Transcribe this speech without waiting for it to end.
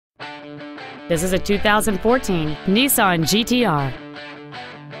This is a 2014 Nissan GT-R.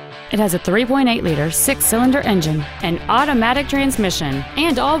 It has a 3.8-liter 6-cylinder engine, an automatic transmission,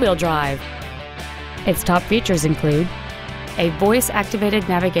 and all-wheel drive. Its top features include a voice-activated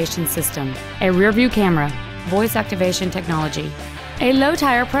navigation system, a rear-view camera, voice activation technology, a low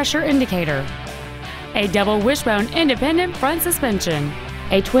tire pressure indicator, a double wishbone independent front suspension,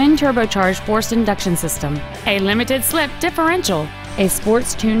 a twin turbocharged forced induction system, a limited slip differential, a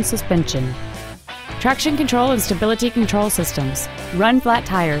sports-tuned suspension, traction control and stability control systems, run-flat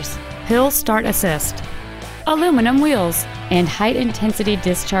tires, hill start assist, aluminum wheels, and high-intensity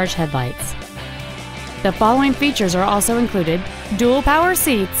discharge headlights. The following features are also included: dual power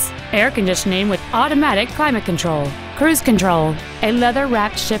seats, air conditioning with automatic climate control, cruise control, a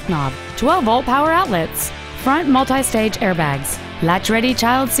leather-wrapped shift knob, 12-volt power outlets, front multi-stage airbags, latch-ready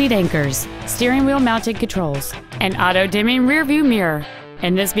child seat anchors, steering wheel mounted controls, an auto-dimming rear-view mirror,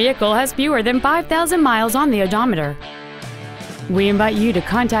 and this vehicle has fewer than 5,000 miles on the odometer. We invite you to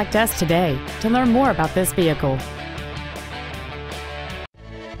contact us today to learn more about this vehicle.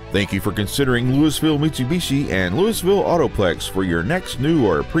 Thank you for considering Lewisville Mitsubishi and Lewisville Autoplex for your next new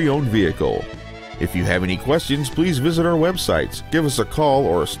or pre-owned vehicle. If you have any questions, please visit our websites, give us a call,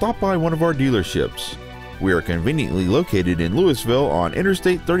 or stop by one of our dealerships. We are conveniently located in Lewisville on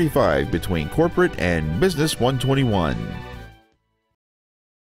Interstate 35 between Corporate and Business 121.